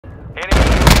Enemy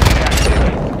UAV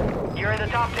active. You're in the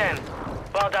top 10.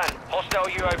 Well done. Hostile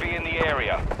UAV in the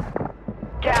area.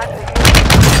 Gas is...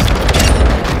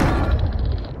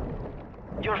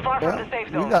 You're far from the safe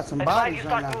zone. You got some bodies you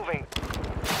start right now. moving.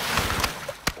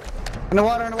 In the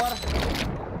water, in the water.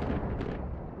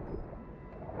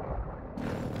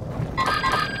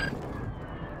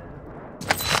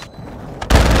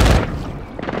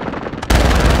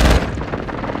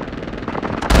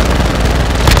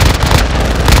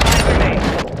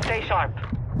 Stay sharp.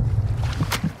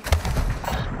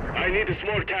 I need a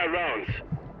small car rounds.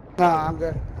 Nah, I'm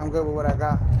good. I'm good with what I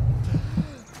got.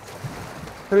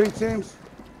 3 teams.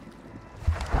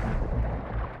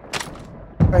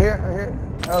 Right here, right here.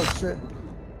 Oh shit.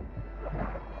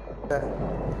 Yeah.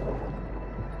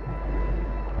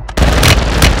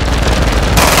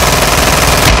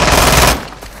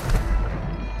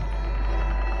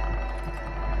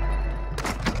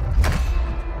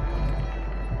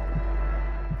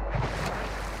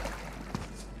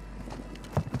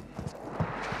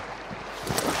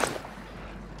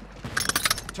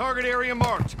 Target area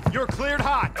marked. You're cleared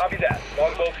hot. Copy that.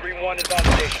 Longbow 3-1 is on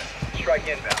station. Strike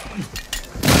inbound.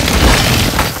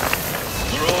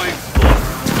 Throwing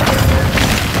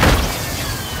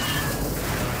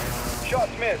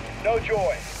Shots missed. No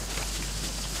joy.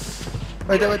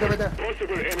 Right there, right there, right there.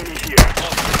 possible enemy here.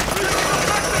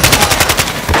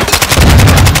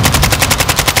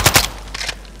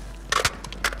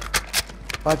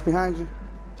 Watch behind you.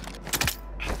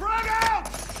 Frag out!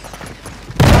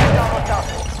 Time's almost up.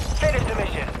 Finish the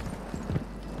mission.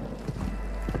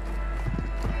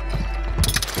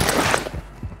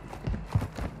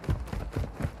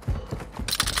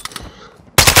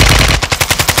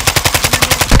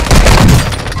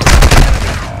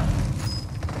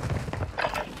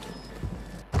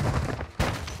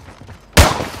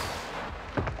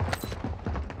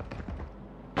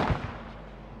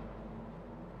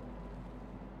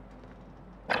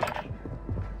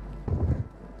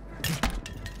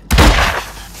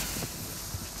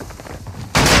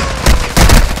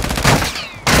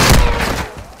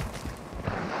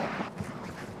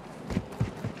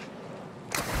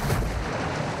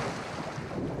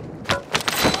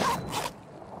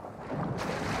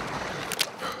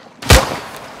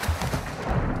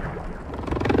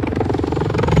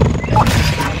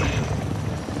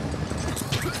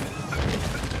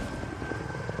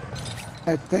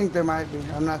 I think there might be.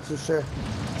 I'm not too sure.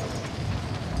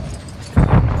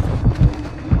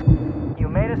 You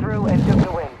made it through and took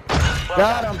the win. Well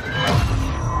Got done.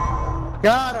 him.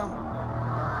 Got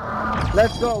him.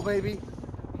 Let's go, baby.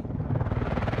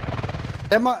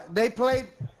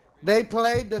 They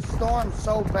played the Storm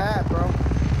so bad, bro.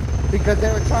 Because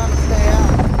they were trying to stay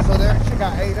out. So their shit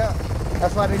got ate up.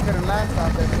 That's why they couldn't last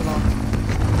out there too long.